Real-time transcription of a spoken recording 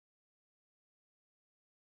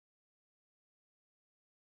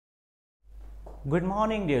Good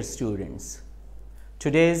morning, dear students.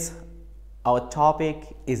 Today's our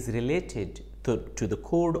topic is related to the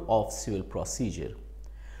Code of Civil Procedure.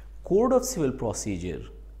 Code of Civil Procedure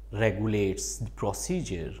regulates the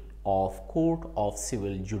procedure of Court of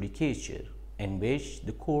Civil Judicature, in which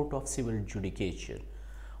the Court of Civil Judicature,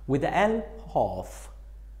 with the help of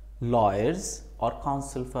lawyers or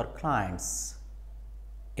counsel for clients,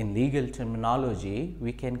 in legal terminology,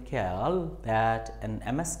 we can call that an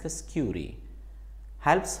amicus curiae,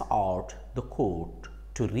 helps out the court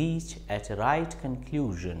to reach at a right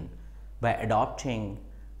conclusion by adopting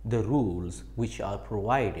the rules which are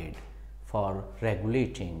provided for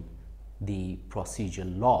regulating the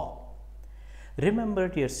procedural law. Remember,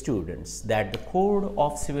 dear students, that the Code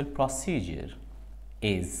of Civil Procedure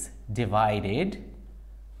is divided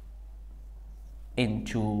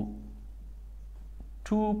into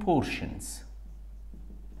two portions.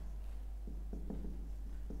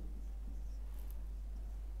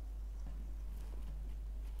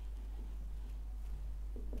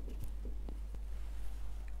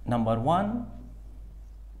 Number one,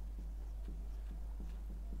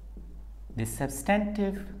 the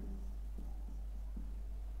substantive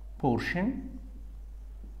portion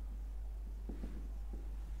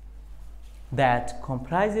that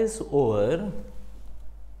comprises over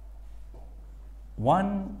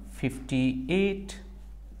 158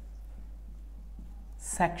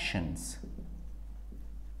 sections.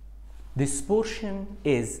 This portion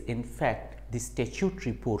is in fact the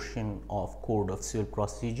statutory portion of Code of Civil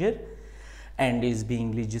Procedure and is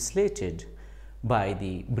being legislated by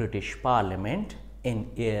the British Parliament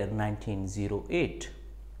in year 1908.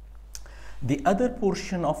 The other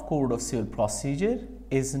portion of Code of Civil Procedure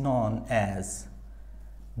is known as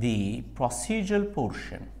the procedural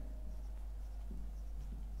portion.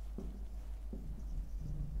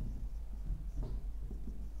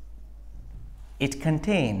 It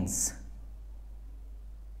contains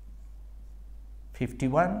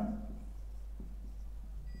 51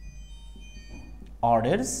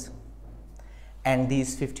 orders, and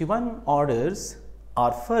these 51 orders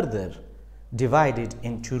are further divided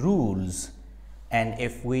into rules, and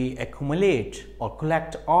if we accumulate or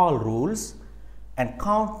collect all rules and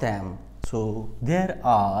count them, so there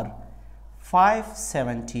are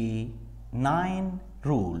 579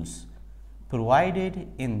 rules provided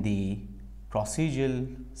in the procedural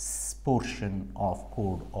portion of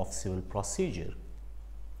Code of Civil Procedure.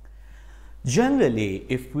 Generally,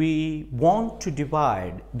 if we want to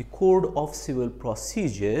divide the Code of Civil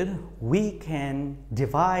Procedure, we can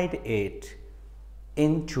divide it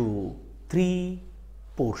into three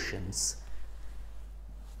portions.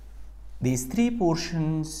 These three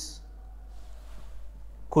portions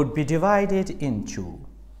could be divided into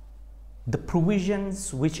the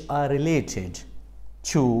provisions which are related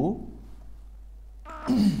to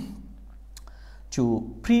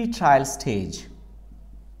pre-trial stage.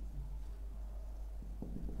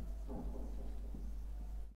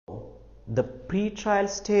 The pre-trial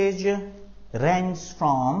stage ranges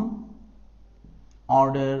from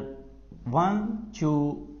order 1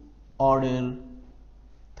 to order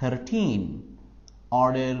 13.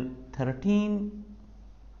 Order 13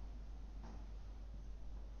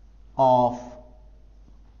 of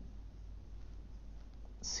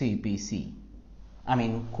CPC,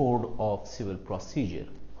 Code of Civil Procedure.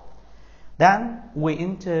 Then we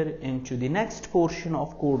enter into the next portion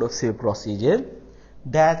of Code of Civil Procedure,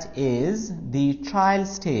 that is the trial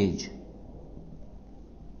stage.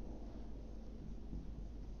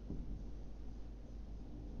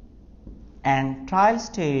 And trial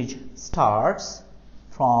stage starts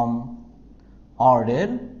from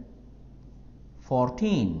order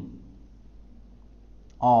 14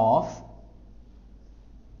 of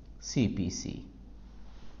CPC.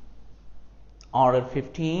 Order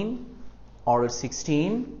 15, order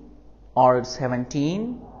 16, order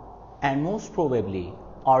 17, and most probably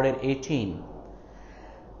order 18.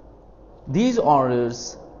 These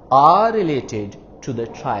orders are related to the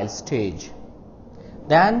trial stage.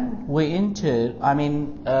 Then we enter,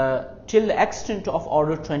 till the extent of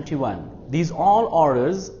order 21. These all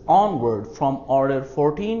orders onward from order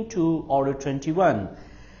 14 to order 21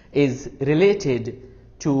 is related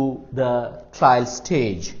to the trial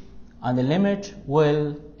stage, and the limit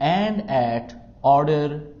will end at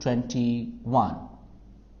order 21.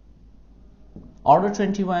 Order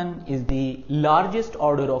 21 is the largest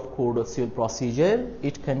order of Code of Civil Procedure.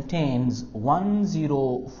 It contains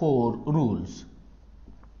 104 rules.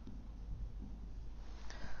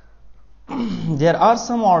 There are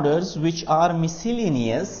some orders which are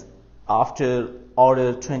miscellaneous after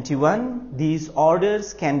Order 21. These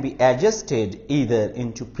orders can be adjusted either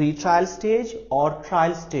into pre-trial stage or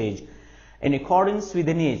trial stage in accordance with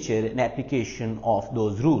the nature and application of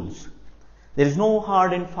those rules. There is no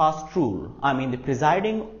hard and fast rule. The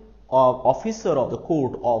presiding officer of the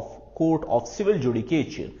Court of Civil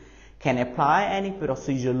Judicature can apply any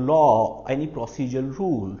procedural law, any procedural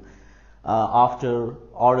rule after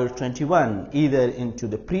Order 21 either into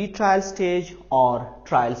the pre-trial stage or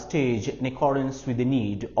trial stage in accordance with the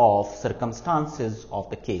need of circumstances of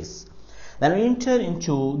the case. Then we enter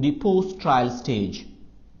into the post-trial stage.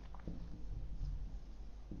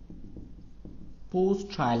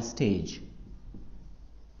 Post-trial stage.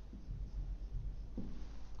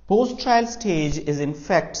 Post-trial stage is in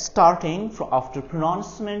fact starting after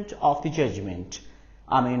pronouncement of the judgment.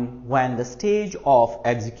 When the stage of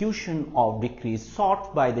execution of decree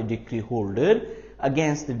sought by the decree holder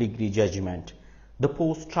against the decree judgment. The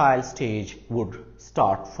post-trial stage would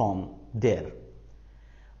start from there.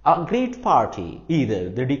 A great party, either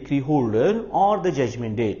the decree holder or the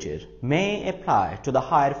judgment debtor, may apply to the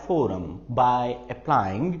higher forum by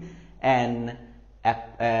applying an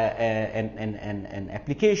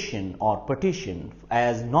application or petition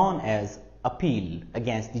as known as appeal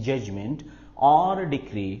against the judgment or a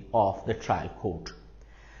decree of the trial court.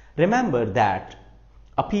 Remember that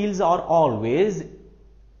appeals are always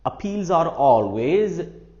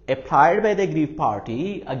applied by the aggrieved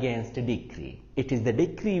party against a decree. It is the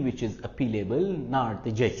decree which is appealable, not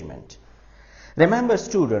the judgment. Remember,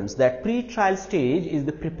 students, that pre-trial stage is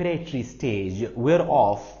the preparatory stage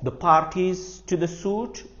whereof the parties to the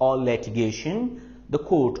suit or litigation, the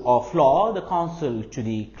court of law, the counsel to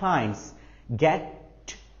the clients, get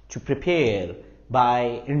to prepare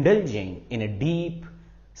by indulging in a deep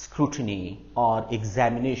scrutiny or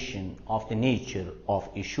examination of the nature of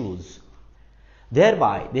issues.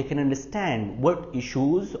 Thereby, they can understand what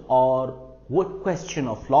issues or what question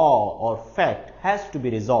of law or fact has to be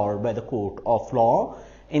resolved by the court of law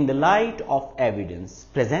in the light of evidence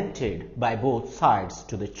presented by both sides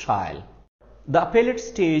to the trial. The appellate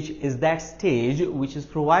stage is that stage which is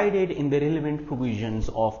provided in the relevant provisions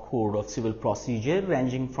of Code of Civil Procedure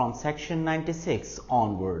ranging from section 96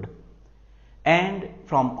 onward and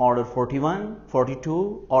from Order 41,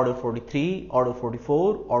 42, Order 43, Order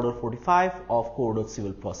 44, Order 45 of Code of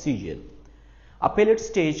Civil Procedure. Appellate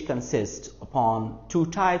stage consists upon two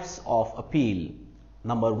types of appeal.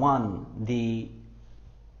 Number one, the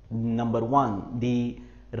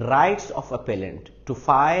rights of appellant to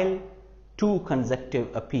file two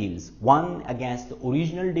consecutive appeals, one against the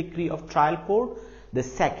original decree of trial court, the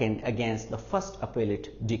second against the first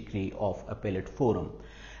appellate decree of appellate forum.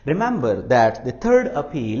 Remember that the third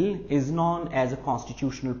appeal is known as a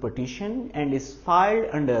constitutional petition and is filed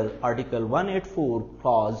under Article 184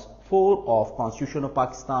 Clause 4 of Constitution of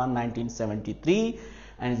Pakistan 1973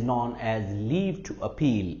 and is known as leave to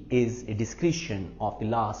appeal, is a discretion of the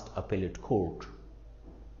last appellate court.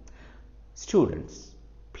 Students,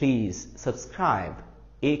 please subscribe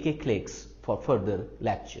AK Clicks for further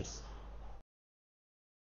lectures.